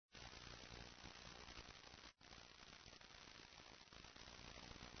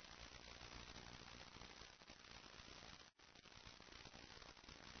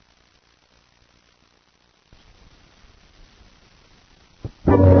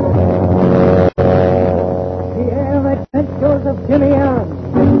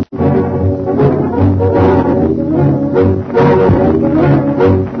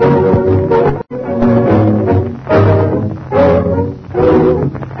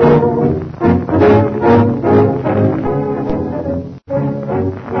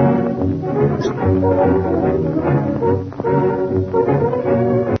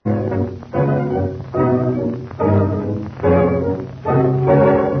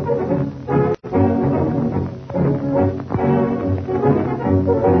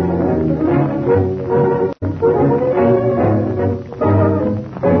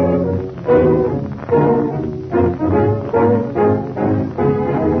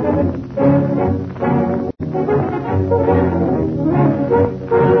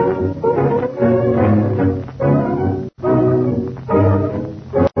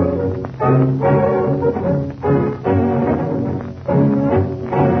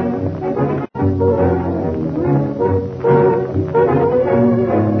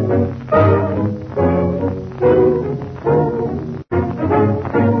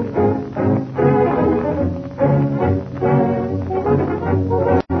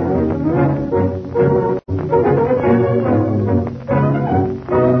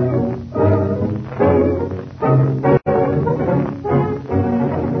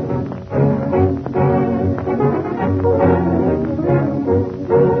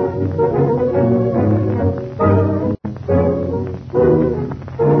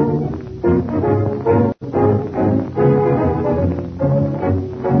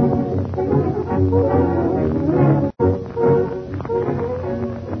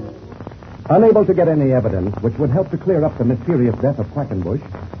Unable to get any evidence which would help to clear up the mysterious death of Quackenbush,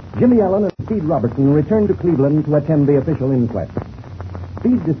 Jimmy Allen and Speed Robertson returned to Cleveland to attend the official inquest.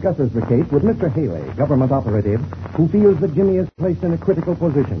 Speed discusses the case with Mr. Haley, government operative, who feels that Jimmy is placed in a critical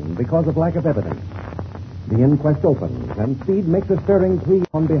position because of lack of evidence. The inquest opens, and Speed makes a stirring plea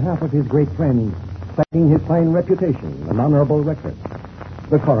on behalf of his great friend, citing his fine reputation and honorable record.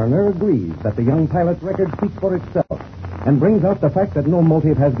 The coroner agrees that the young pilot's record speaks for itself, and brings out the fact that no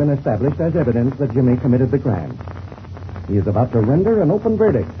motive has been established as evidence that Jimmy committed the crime. He is about to render an open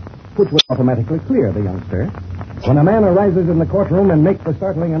verdict, which will automatically clear the youngster, when a man arises in the courtroom and makes the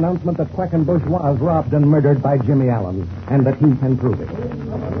startling announcement that Quackenbush was robbed and murdered by Jimmy Allen, and that he can prove it.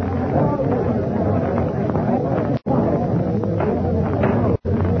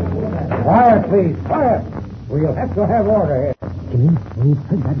 Quiet, please, quiet. We'll have to have order here. Jimmy, we've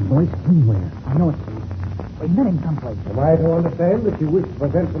heard that voice somewhere. I know it. We met him someplace. Am I to understand that you wish to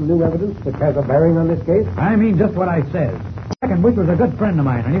present some new evidence which has a bearing on this case? I mean just what I said. Quackenbush was a good friend of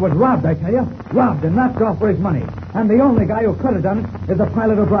mine, and he was robbed, I tell you. Robbed and knocked off for his money. And the only guy who could have done it is the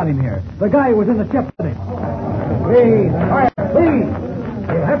pilot who brought him here. The guy who was in the ship with him. Please, quiet, please.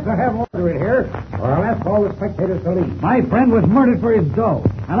 We'll have to have order in here, or I'll ask all the spectators to leave. My friend was murdered for his dough,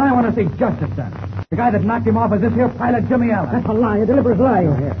 and I want to see justice done. The guy that knocked him off is this here pilot, Jimmy Allen. That's a lie, a deliberate lie.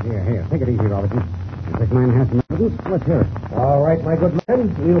 Here. Take it easy, Robertson. If this man has some evidence, let's hear it. All right, my good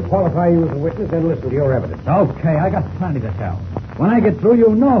man. We'll qualify you as a witness and listen to your evidence. Okay, I got plenty to tell. When I get through,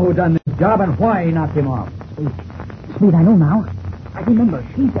 you'll know who done this job and why he knocked him off. Speed, I know now. I remember.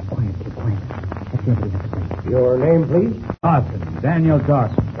 She's a... Quiet. Let's hear what he has to say. Your name, please? Dawson, Daniel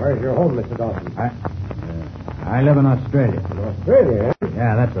Dawson. Where's your home, Mr. Dawson? I live in Australia. In Australia, eh?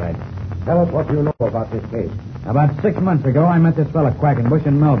 Yeah, that's right. Tell us what you know about this case. About 6 months ago, I met this fella Quackenbush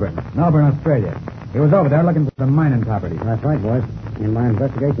in Melbourne, Australia. He was over there looking for some mining property. That's right, boys. In my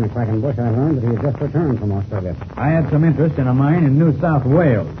investigation of Quackenbush, I learned that he had just returned from Australia. I had some interest in a mine in New South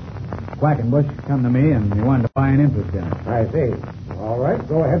Wales. Quackenbush come to me, and he wanted to buy an interest in it. I see. All right,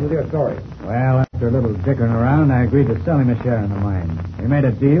 go ahead with your story. Well, after a little dickering around, I agreed to sell him a share in the mine. We made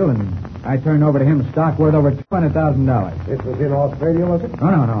a deal, and I turned over to him stock worth over $200,000. This was in Australia, was it?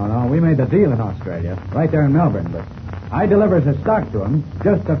 No. We made the deal in Australia, right there in Melbourne, but I delivered the stock to him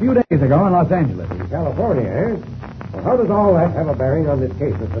just a few days ago in Los Angeles. In California, eh? Well, how does all that have a bearing on this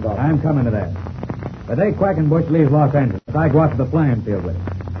case, Mr. Dawson? I'm coming to that. The day Quackenbush leaves Los Angeles, I go out to the flying field with him.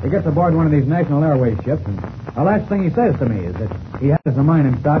 He gets aboard one of these National Airways ships, and the last thing he says to me is that he has the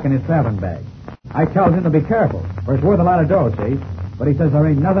mining stock in his traveling bag. I tells him to be careful, for it's worth a lot of dough, see? But he says there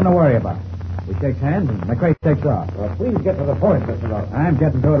ain't nothing to worry about. We shakes hands, and the crate takes off. Well, please get to the point, Mr. Dawson. I'm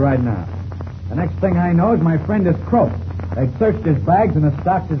getting to it right now. The next thing I know is my friend is croaked. They've searched his bags, and the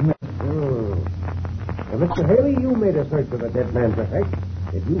stock is missing. Well, Mr. Haley, you made a search of the dead man's effects.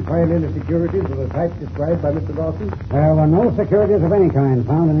 Did you find any securities of the type described by Mr. Dawson? There were no securities of any kind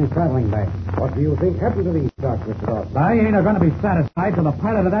found in his traveling bag. What do you think happened to these stocks, Mr. Dawson? I ain't going to be satisfied till the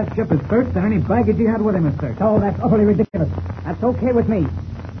pilot of that ship is searched and any baggage he had with him is searched. Oh, that's utterly ridiculous. That's okay with me.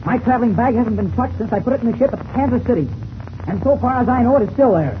 My traveling bag hasn't been touched since I put it in the ship at Kansas City. And so far as I know, it is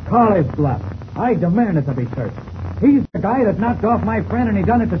still there. Call his bluff. I demand it to be searched. He's the guy that knocked off my friend, and he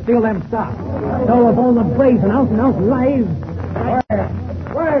done it to steal them stock. So of all the brazen out-and-out lies...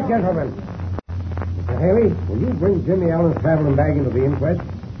 Quiet, gentlemen. Mr. Haley, will you bring Jimmy Allen's traveling bag into the inquest?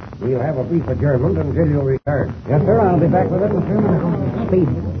 We'll have a brief adjournment until you return. Yes, sir. I'll be back with it in a few minutes. Speed.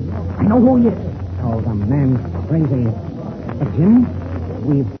 I know who he is. Oh, the man's crazy. But, Jim,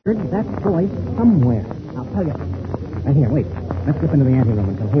 we've heard that voice somewhere. I'll tell you. Here, wait. Let's slip into the anteroom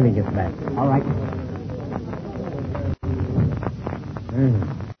until Haley gets back. All right.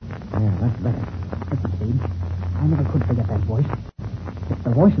 Yeah, that's better. Listen, Speed. I never could forget that voice. It's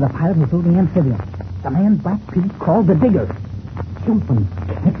the voice of the pilot who flew the amphibian. The man Black Pete called the Digger. Jumping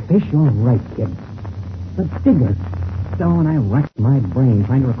catfish, you're right, kid. The Digger. Oh, and I racked my brain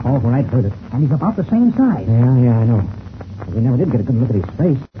trying to recall where I'd heard it. And he's about the same size. Yeah, I know. But we never did get a good look at his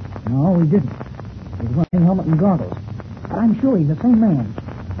face. No, we didn't. He was wearing helmet and goggles. But I'm sure he's the same man.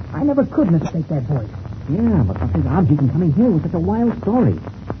 I never could mistake that voice. Yeah, but what's his object in coming here was such a wild story.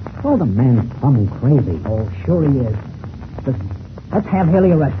 Oh, the man's plumb crazy. Oh, sure he is. Listen, let's have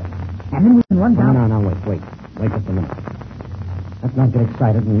Haley arrested. And then we can run down... No, wait. Wait just a minute. Let's not get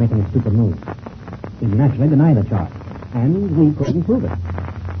excited and make any stupid moves. He'd naturally deny the charge. And we couldn't prove it.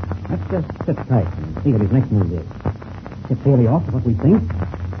 Let's just sit tight and see what his next move is. Get Haley off of what we think,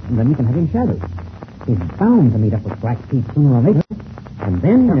 and then we can have him shadowed. He's bound to meet up with Black Pete sooner or later, and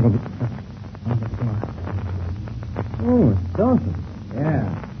then it'll be... Oh, it's Dawson. Yeah,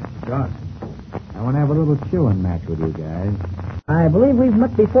 Dawson. I want to have a little chewing match with you guys. I believe we've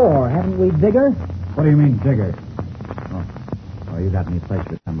met before, haven't we, Digger? What do you mean, Digger? Oh, you got me placed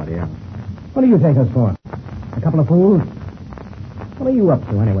with somebody else. What do you take us for? A couple of fools? What are you up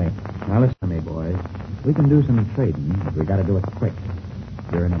to, anyway? Now, listen to me, boys. We can do some trading, but we got to do it quick.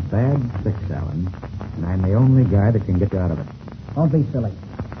 You're in a bad fix, Alan, and I'm the only guy that can get you out of it. Don't be silly.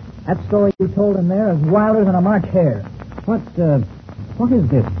 That story you told him there is wilder than a March hare. What is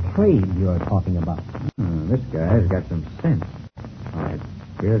this trade you're talking about? This guy's got some sense. All right,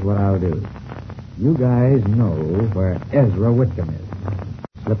 here's what I'll do. You guys know where Ezra Whitcomb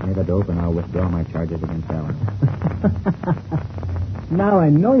is. Slip me the dope and I'll withdraw my charges against Alan. Now I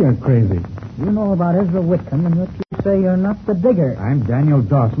know you're crazy. You know about Ezra Whitcomb, and yet you say you're not the Digger. I'm Daniel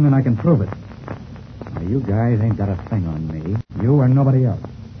Dawson, and I can prove it. Now, you guys ain't got a thing on me. You or nobody else.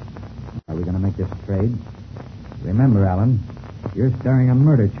 Are we going to make this trade? Remember, Alan, you're staring a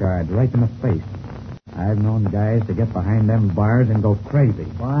murder charge right in the face. I've known guys to get behind them bars and go crazy.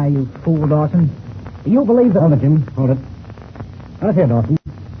 Why, you fool, Dawson. Do you believe that... Hold it, Jim. Hold it. Let's hear, Dawson.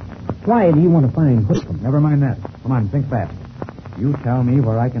 Why do you want to find Whitcomb? Never mind that. Come on, think fast. You tell me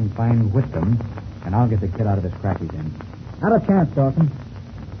where I can find Whitcomb, and I'll get the kid out of this crack he's in. Not a chance, Dawson.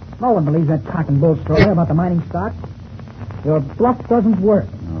 No one believes that cock and bull story about the mining stock. Your bluff doesn't work.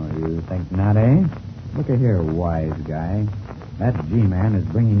 Oh, you think not, eh? Look here, wise guy. That G-man is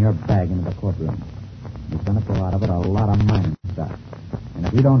bringing your bag into the courtroom. He's going to pull out of it a lot of mining stock. And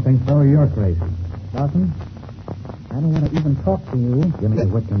if you don't think so, you're crazy. Dawson, I don't want to even talk to you. Give me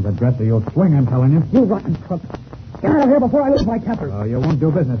Whitcomb's address or you'll swing, I'm telling you. You rotten crook. Get out of here before I lose my temper. Oh, you won't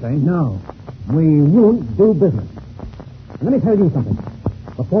do business, eh? No. We won't do business. And let me tell you something.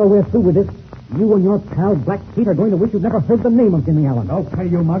 Before we're through with this, you and your pal Black Pete are going to wish you'd never heard the name of Jimmy Allen. Okay,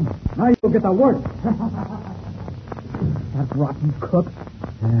 you mug. Now you'll get the work. That rotten crook.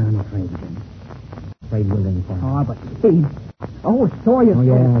 I'm afraid, Jim. Afraid we're in for him. Oh, but Speed. Oh, story is... Oh,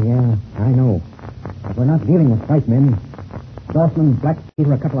 yeah. I know. But we're not dealing with white men. Dawson and Black Pete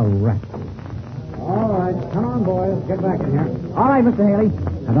are a couple of rats. All right, come on, boys. Get back in here. All right, Mr. Haley.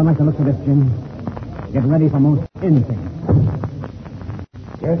 I don't like the look of this, Jim. Get ready for most anything.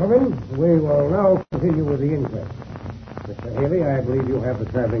 Gentlemen, we will now continue with the inquest. Mr. Haley, I believe you have the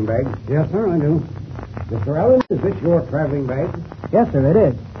traveling bag. Yes, sir, I do. Mr. Allen, is this your traveling bag? Yes, sir, it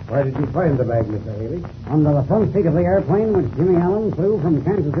is. Where did you find the bag, Mr. Haley? Under the front seat of the airplane which Jimmy Allen flew from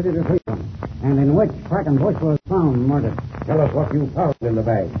Kansas City to Cleveland, and in which Quackenbush was found murdered. Tell us what you found in the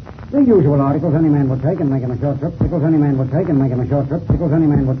bag. The usual articles any man would take and make him a short trip. Pickles any man would take and make him a short trip. Pickles any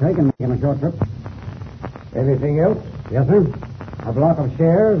man would take and make him a short trip. Anything else? Yes, sir. A block of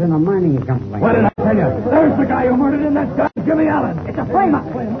shares in a mining company. What did I tell you? There's the guy who murdered him. That's gun, Jimmy Allen. It's a frame-up.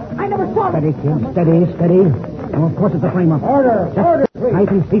 I never saw it. Steady, kid. Steady. Oh, of course it's a frame-up. Order, please. I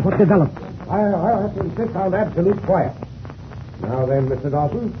can see what develops. I'll have to insist on absolute quiet. Now then, Mr.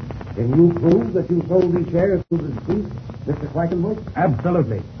 Dawson, can you prove that you sold these shares to the deceased, Mr. Quackenbush?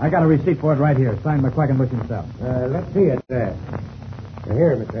 Absolutely. I got a receipt for it right here, signed by Quackenbush himself. Let's see it.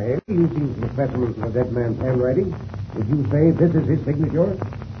 Here, Mr. Haley, you've seen some specimens of the dead man's handwriting. Did you say this is his signature?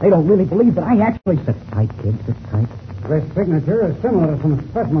 They don't really believe that I actually... Sit tight, kid. Sit tight. This signature is similar to some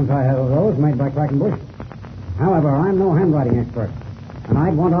specimens I have of those made by Quackenbush. However, I'm no handwriting expert.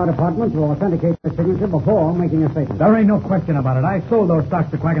 I'd want our department to authenticate the signature before making a statement. There ain't no question about it. I sold those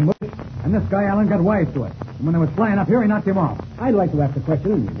stocks to Quackenbush, and this guy Allen got wise to it. And when they was flying up here, he knocked him off. I'd like to ask a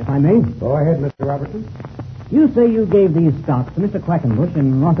question, if I may. Go ahead, Mr. Robertson. You say you gave these stocks to Mr. Quackenbush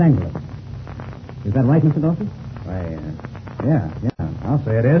in Los Angeles. Is that right, Mr. Dawson? Why, yeah, I'll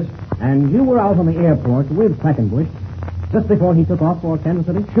say it is. And you were out on the airport with Quackenbush just before he took off for Kansas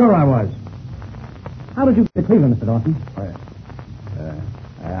City? Sure I was. How did you get to Cleveland, Mr. Dawson?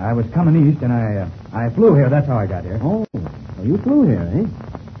 I was coming east, and I flew here. That's how I got here. Oh, so you flew here,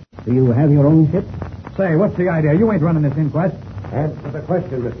 eh? Do you have your own ship? Say, what's the idea? You ain't running this inquest. Answer the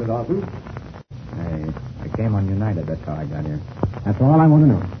question, Mr. Dawson. I came on United. That's how I got here. That's all I want to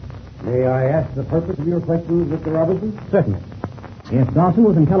know. May I ask the purpose of your questions, Mr. Robertson? Certainly. If Dawson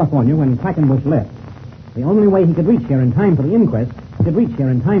was in California when Quackenbush left, the only way he could reach here in time for the inquest,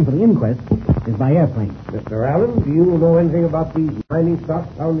 is by airplane. Mr. Allen, do you know anything about these mining stocks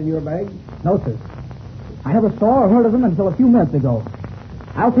found in your bag? No, sir. I never saw or heard of them until a few minutes ago.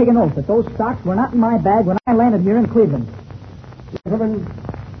 I'll take an oath that those stocks were not in my bag when I landed here in Cleveland. Gentlemen,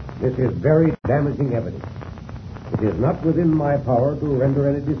 this is very damaging evidence. It is not within my power to render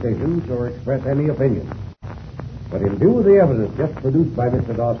any decisions or express any opinions. But in view of the evidence just produced by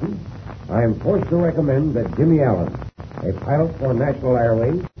Mr. Dawson, I am forced to recommend that Jimmy Allen, a pilot for National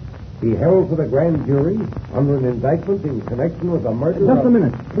Airways, be held for the grand jury under an indictment in connection with the murder Just a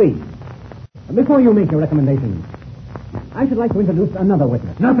minute, please. Before you make your recommendation, I should like to introduce another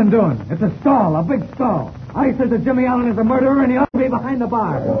witness. Nothing doing. It's a stall, a big stall. I said that Jimmy Allen is a murderer, and he ought to be behind the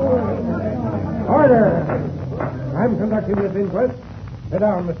bar. Order! I'm conducting this inquest. Sit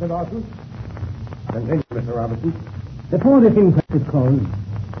down, Mr. Dawson. Continue, Mr. Robertson. Before this inquest is closed,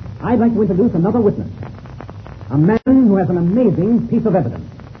 I'd like to introduce another witness. A man who has an amazing piece of evidence.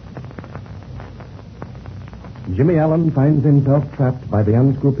 Jimmy Allen finds himself trapped by the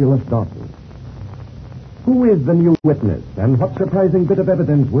unscrupulous Dawson. Who is the new witness, and what surprising bit of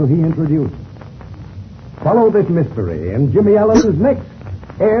evidence will he introduce? Follow this mystery in Jimmy Allen's next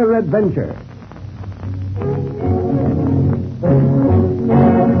Air Adventure.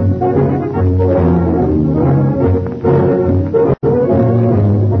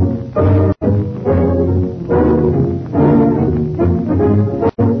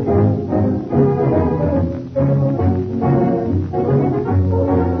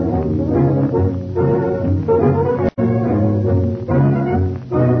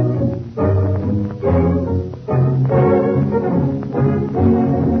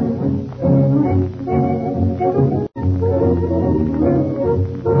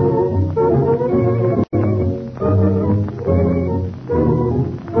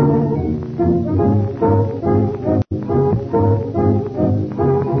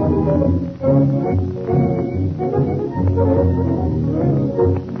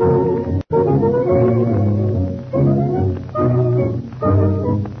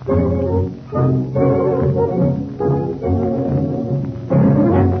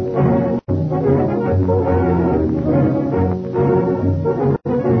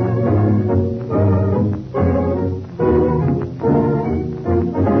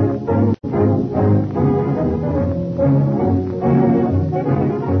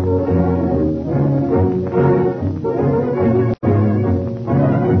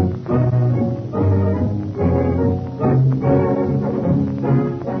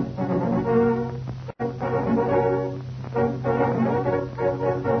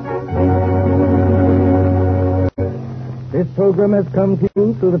 This program has come to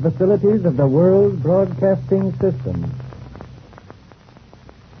you through the facilities of the World Broadcasting System.